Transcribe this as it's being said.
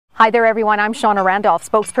Hi there everyone, I'm Shauna Randolph,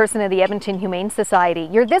 spokesperson of the Edmonton Humane Society.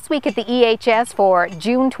 You're this week at the EHS for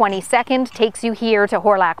June 22nd, takes you here to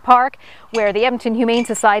Hawrelak Park, where the Edmonton Humane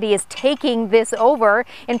Society is taking this over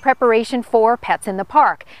in preparation for Pets in the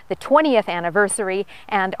Park, the 20th anniversary,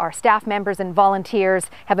 and our staff members and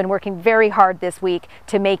volunteers have been working very hard this week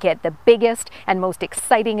to make it the biggest and most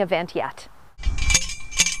exciting event yet.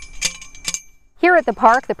 Here at the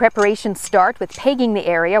park, the preparations start with pegging the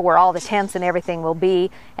area where all the tents and everything will be.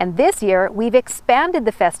 And this year, we've expanded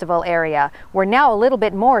the festival area. We're now a little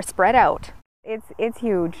bit more spread out. It's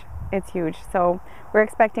huge. It's huge. So we're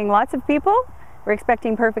expecting lots of people. We're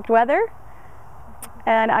expecting perfect weather.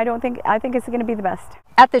 And I think it's going to be the best.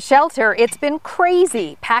 At the shelter, it's been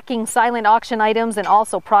crazy, packing silent auction items and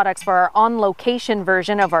also products for our on-location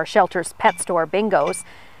version of our shelter's pet store bingos.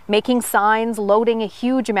 Making signs, loading a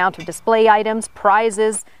huge amount of display items,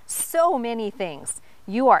 prizes, so many things.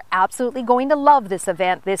 You are absolutely going to love this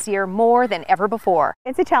event this year more than ever before.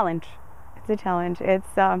 It's a challenge. It's a challenge.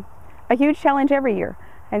 It's a huge challenge every year.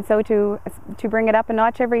 And so to bring it up a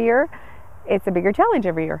notch every year, it's a bigger challenge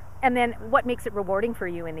every year. And then what makes it rewarding for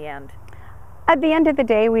you in the end? At the end of the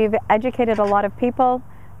day, we've educated a lot of people.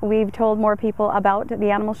 We've told more people about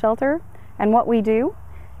the animal shelter and what we do.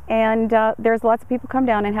 And there's lots of people come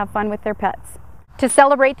down and have fun with their pets. To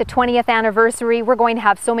celebrate the 20th anniversary, we're going to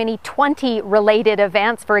have so many 20 related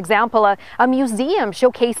events. For example, a museum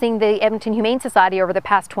showcasing the Edmonton Humane Society over the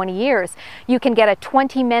past 20 years. You can get a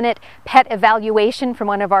 20-minute pet evaluation from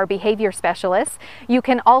one of our behavior specialists. You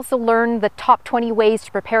can also learn the top 20 ways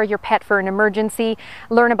to prepare your pet for an emergency,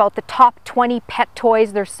 learn about the top 20 pet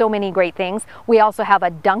toys. There's so many great things. We also have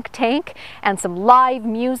a dunk tank and some live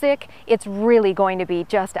music. It's really going to be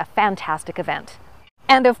just a fantastic event.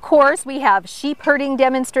 And of course, we have sheep herding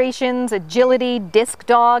demonstrations, agility, disc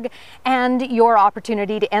dog, and your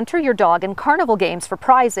opportunity to enter your dog in carnival games for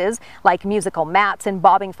prizes like musical mats and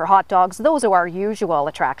bobbing for hot dogs. Those are our usual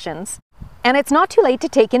attractions. And it's not too late to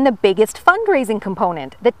take in the biggest fundraising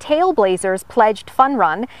component, the Tailblazers Pledged Fun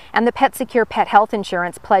Run and the Pet Secure Pet Health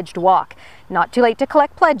Insurance Pledged Walk. Not too late to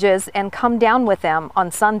collect pledges and come down with them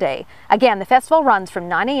on Sunday. Again, the festival runs from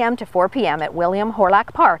 9 a.m. to 4 p.m. at William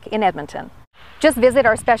Hawrelak Park in Edmonton. Just visit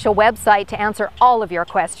our special website to answer all of your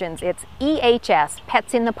questions. It's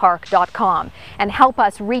ehspetsinthepark.com and help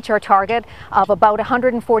us reach our target of about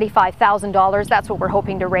 $145,000. That's what we're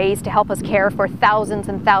hoping to raise to help us care for thousands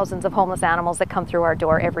and thousands of homeless animals that come through our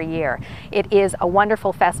door every year. It is a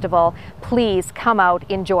wonderful festival. Please come out,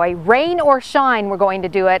 enjoy. Rain or shine, we're going to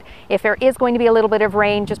do it. If there is going to be a little bit of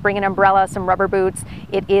rain, just bring an umbrella, some rubber boots.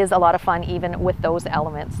 It is a lot of fun even with those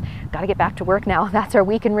elements. Got to get back to work now. That's our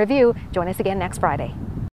week in review. Join us again next Friday.